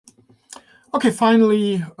Okay,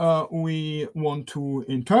 finally, we want to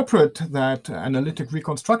interpret that analytic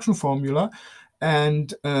reconstruction formula,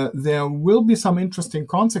 and there will be some interesting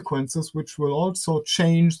consequences which will also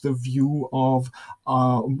change the view of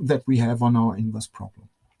that we have on our inverse problem.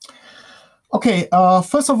 Okay,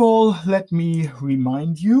 first of all, let me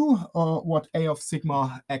remind you what A of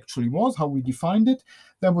sigma actually was, how we defined it.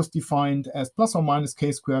 That was defined as plus or minus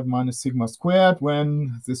k squared minus sigma squared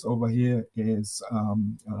when this over here is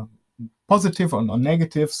positive or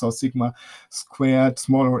non-negative, so sigma squared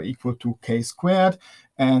smaller or equal to k squared,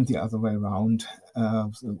 and the other way around,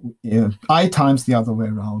 I times the other way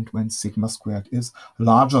around when sigma squared is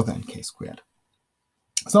larger than k squared.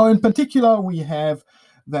 So in particular, we have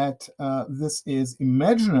that this is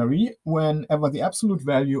imaginary whenever the absolute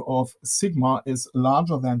value of sigma is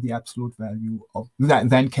larger than the absolute value of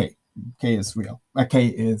than k. K is real. K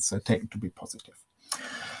is taken to be positive.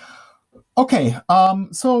 Okay,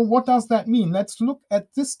 so what does that mean? Let's look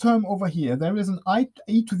at this term over here. There is an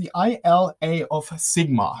e to the ILA of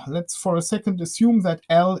sigma. Let's for a second assume that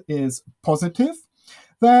L is positive.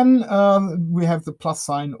 Then we have the plus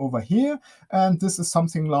sign over here, and this is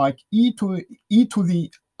something like e to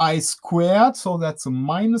the I squared, so that's a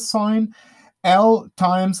minus sign, L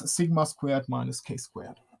times sigma squared minus k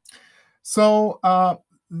squared. So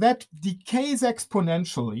that decays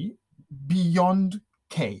exponentially beyond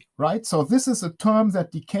k, right? So this is a term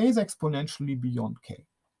that decays exponentially beyond k.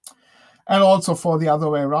 And also for the other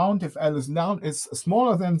way around, if L is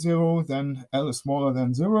smaller than 0, then L is smaller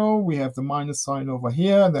than 0. We have the minus sign over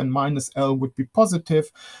here, then minus L would be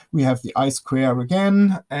positive. We have the I square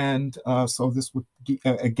again, and so this would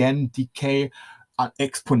again decay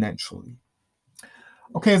exponentially.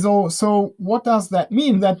 Okay, so what does that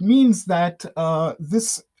mean? That means that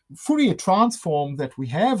this Fourier transform that we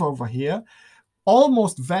have over here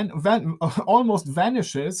almost vanishes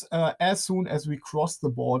as soon as we cross the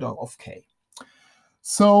border of k.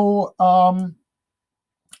 So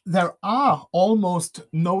there are almost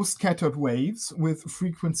no scattered waves with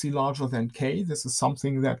frequency larger than k. This is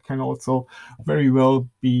something that can also very well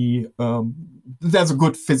be, there's a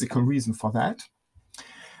good physical reason for that.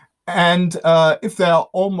 And if they are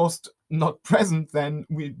almost not present, then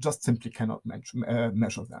we just simply cannot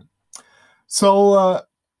measure them. So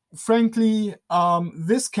frankly,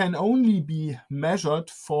 this can only be measured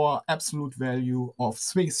for absolute value of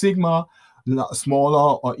sigma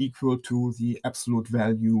smaller or equal to the absolute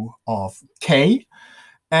value of k.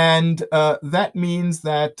 And that means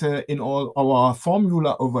that in all our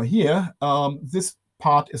formula over here, this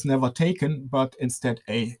part is never taken, but instead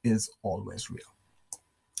A is always real.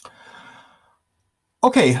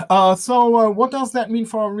 Okay, so what does that mean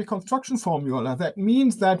for our reconstruction formula? That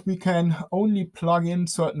means that we can only plug in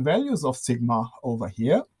certain values of sigma over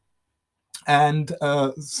here. And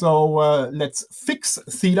so let's fix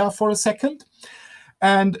theta for a second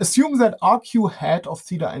and assume that RQ hat of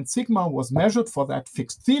theta and sigma was measured for that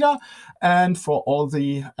fixed theta and for all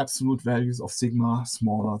the absolute values of sigma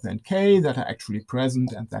smaller than k that are actually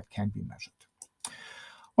present and that can be measured.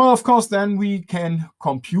 Well, of course, then we can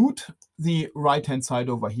compute the right-hand side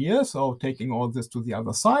over here. So taking all this to the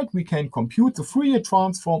other side, we can compute the Fourier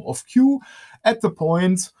transform of Q at the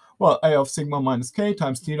points, well, A of sigma minus k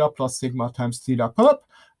times theta plus sigma times theta perp.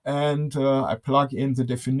 And I plug in the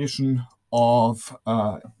definition of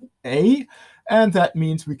A. And that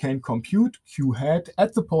means we can compute Q hat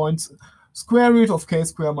at the points square root of k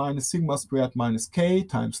squared minus sigma squared minus k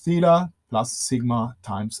times theta plus sigma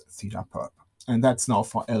times theta perp. And that's now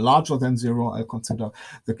for L larger than 0. I'll consider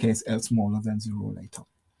the case L smaller than 0 later.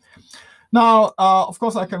 Now, of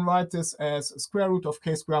course, I can write this as square root of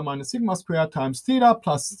k squared minus sigma squared times theta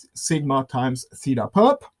plus sigma times theta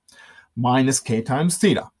perp minus k times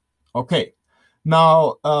theta. Okay.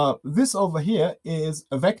 Now, this over here is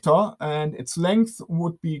a vector, and its length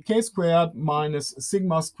would be k squared minus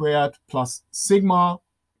sigma squared plus sigma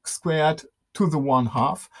squared to the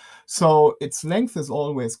 1/2. So its length is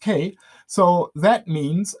always k. So that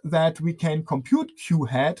means that we can compute Q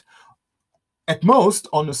hat at most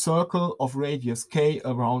on a circle of radius k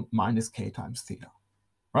around minus k times theta,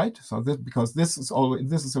 right? So this, because this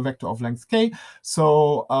is a vector of length k.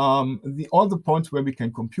 So all the points where we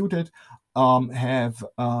can compute it have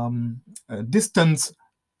a distance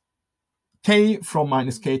k from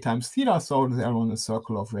minus k times theta. So they're on a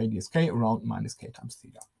circle of radius k around minus k times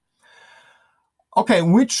theta. Okay,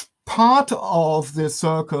 which part of the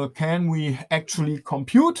circle can we actually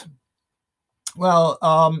compute? Well,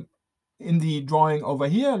 in the drawing over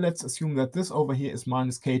here, let's assume that this over here is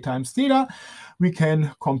minus k times theta. We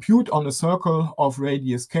can compute on a circle of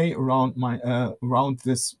radius k around around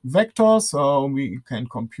this vector. So we can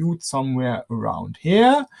compute somewhere around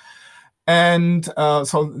here. And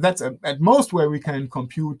so that's at most where we can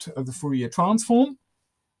compute the Fourier transform.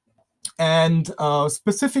 And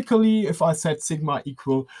specifically, if I set sigma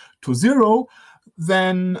equal to 0,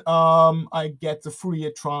 then I get the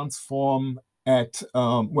Fourier transform at,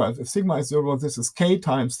 well, if sigma is 0, this is k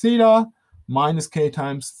times theta, minus k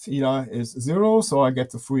times theta is 0. So I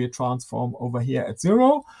get the Fourier transform over here at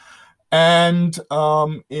 0. And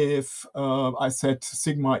if I set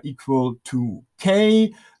sigma equal to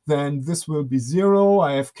k, then this will be 0.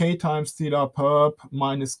 I have k times theta perp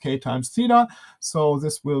minus k times theta. So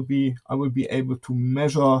this will be, I will be able to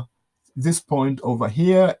measure this point over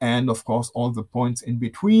here and, of course, all the points in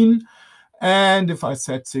between. And if I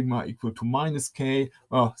set sigma equal to minus k,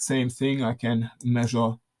 well, same thing, I can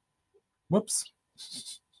measure, whoops.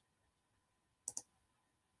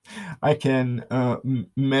 I can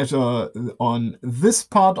measure on this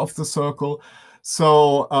part of the circle.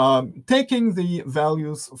 So taking the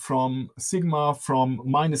values from sigma from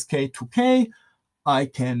minus k to k, I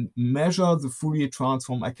can measure the Fourier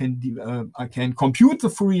transform. I can compute the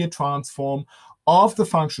Fourier transform of the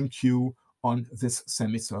function q on this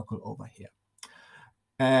semicircle over here.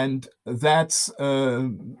 And that's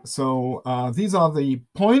so these are the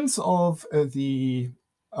points of the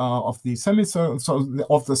semicircle, so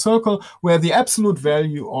of the circle, where the absolute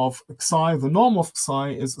value of psi, the norm of psi,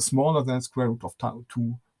 is smaller than square root of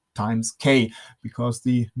 2 times k, because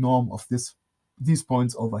the norm of these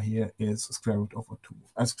points over here is square root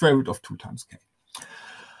of 2 times k.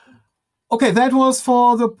 Okay, that was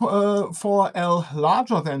for the for L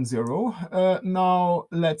larger than 0. Now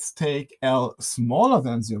let's take L smaller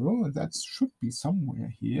than 0, and that should be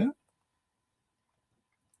somewhere here.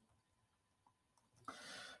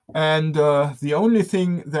 And the only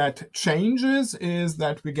thing that changes is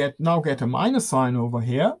that we now get a minus sign over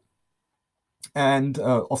here. And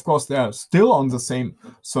of course, they're still on the same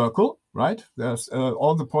circle, right? There's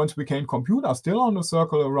all the points we can compute are still on the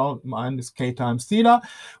circle around minus k times theta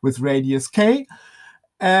with radius k.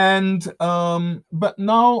 And but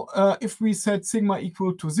now if we set sigma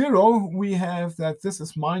equal to 0, we have that this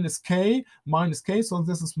is minus k, so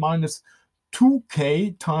this is minus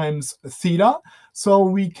 2k times theta. So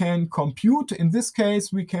we can compute, in this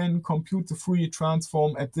case, we can compute the Fourier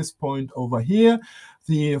transform at this point over here.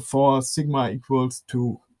 For sigma equals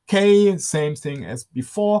to k, same thing as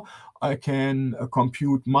before. I can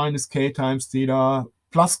compute minus k times theta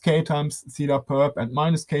plus k times theta perp and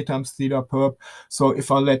minus k times theta perp. So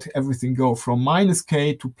if I let everything go from minus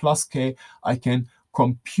k to plus k, I can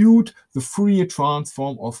compute the Fourier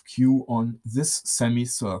transform of q on this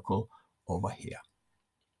semicircle over here.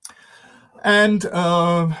 And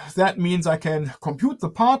that means I can compute the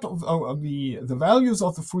part of the values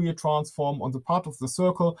of the Fourier transform on the part of the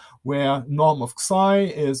circle where norm of psi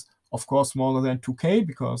is, of course, smaller than 2k,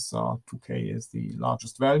 because 2k is the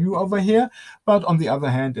largest value over here. But on the other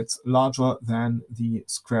hand, it's larger than the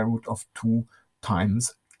square root of 2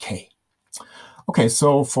 times k. Okay,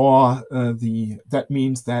 so for that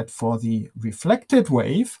means that for the reflected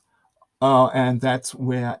wave, and that's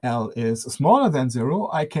where L is smaller than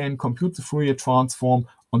 0, I can compute the Fourier transform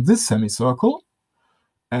on this semicircle.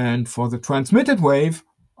 And for the transmitted wave,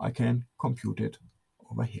 I can compute it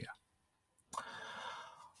over here.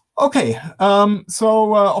 Okay,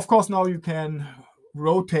 so of course now you can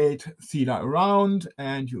rotate theta around,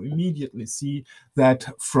 and you immediately see that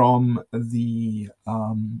from the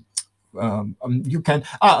you can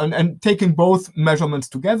and taking both measurements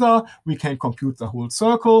together, we can compute the whole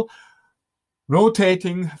circle.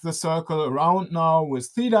 Rotating the circle around now with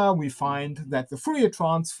theta, we find that the Fourier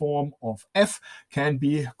transform of f can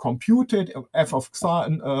be computed, f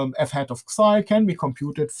hat of psi can be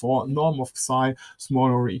computed for norm of psi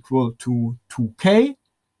smaller or equal to 2k.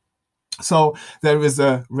 So there is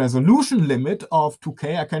a resolution limit of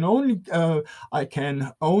 2k. I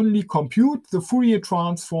can only compute the Fourier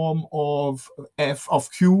transform of f of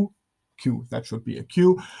q, that should be a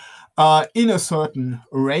q, in a certain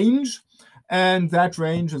range. And that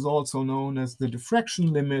range is also known as the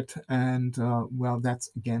diffraction limit. And well, that's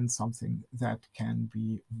again something that can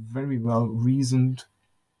be very well reasoned.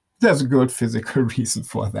 There's a good physical reason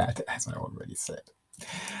for that, as I already said.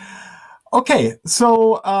 Okay,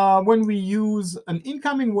 so when we use an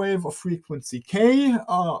incoming wave of frequency k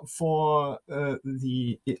for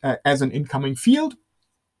as an incoming field,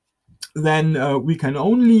 then we can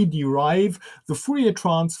only derive the Fourier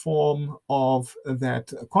transform of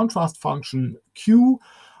that contrast function q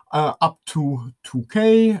up to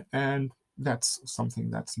 2K, and that's something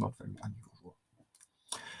that's not very unusual.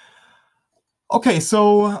 Okay,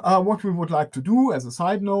 so what we would like to do as a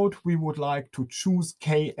side note, we would like to choose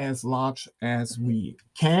K as large as we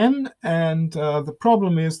can. And the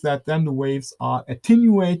problem is that then the waves are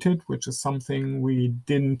attenuated, which is something we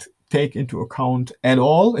didn't take into account at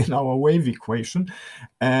all in our wave equation.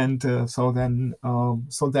 And so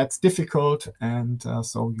that's difficult. And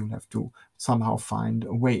so you'll have to somehow find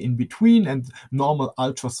a way in between. And normal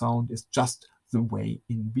ultrasound is just the way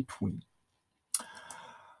in between.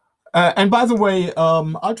 And by the way,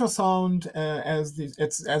 ultrasound, as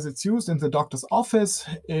it's used in the doctor's office,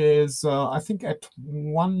 is I think at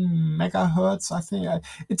 1 megahertz. I think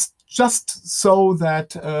it's just so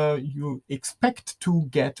that you expect to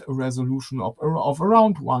get a resolution of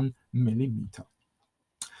around 1 millimeter.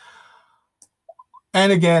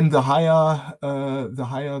 And again, the higher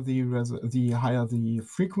the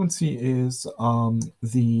frequency is,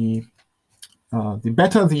 the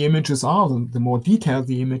better the images are, the more detailed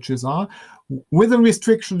the images are, with a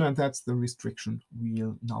restriction, and that's the restriction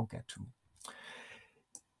we'll now get to.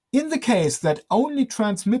 In the case that only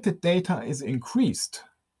transmitted data is increased,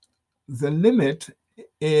 the limit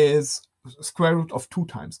is square root of 2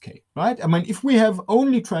 times k, right? I mean, if we have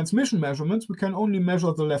only transmission measurements, we can only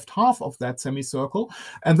measure the left half of that semicircle,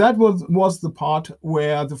 and that was the part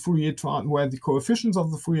where the coefficients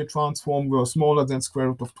of the Fourier transform were smaller than square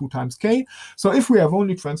root of 2 times k. So if we have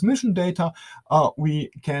only transmission data,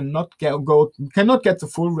 we cannot get the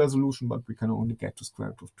full resolution, but we can only get to square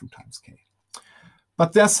root of 2 times k.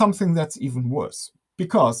 But there's something that's even worse,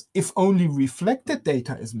 because if only reflected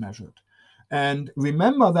data is measured, and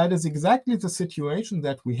remember, that is exactly the situation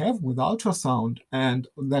that we have with ultrasound and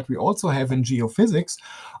that we also have in geophysics.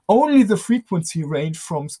 Only the frequency range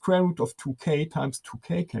from square root of 2k times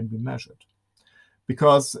 2k can be measured.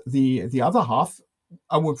 Because the other half,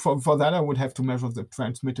 for that, I would have to measure the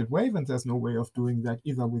transmitted wave, and there's no way of doing that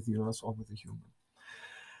either with the Earth or with the human.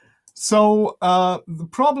 So the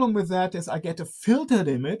problem with that is I get a filtered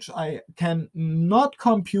image. I cannot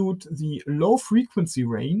compute the low frequency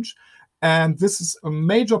range. And this is a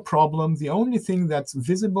major problem. The only thing that's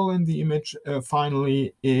visible in the image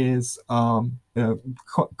finally is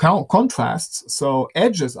contrasts. So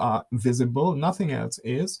edges are visible, nothing else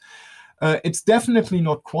is. It's definitely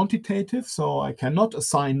not quantitative, so I cannot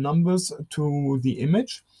assign numbers to the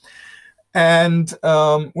image. And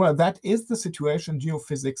well, that is the situation in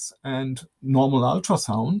geophysics and normal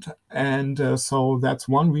ultrasound. And so that's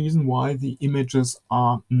one reason why the images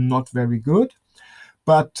are not very good.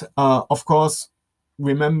 But of course,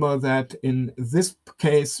 remember that in this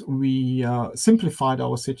case, we simplified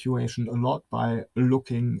our situation a lot by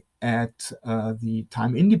looking at the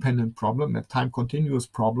time-independent problem, a time-continuous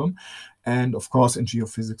problem. And of course, in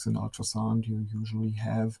geophysics and ultrasound, you usually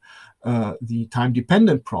have the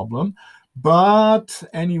time-dependent problem. But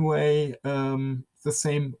anyway, the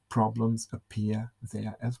same problems appear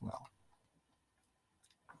there as well.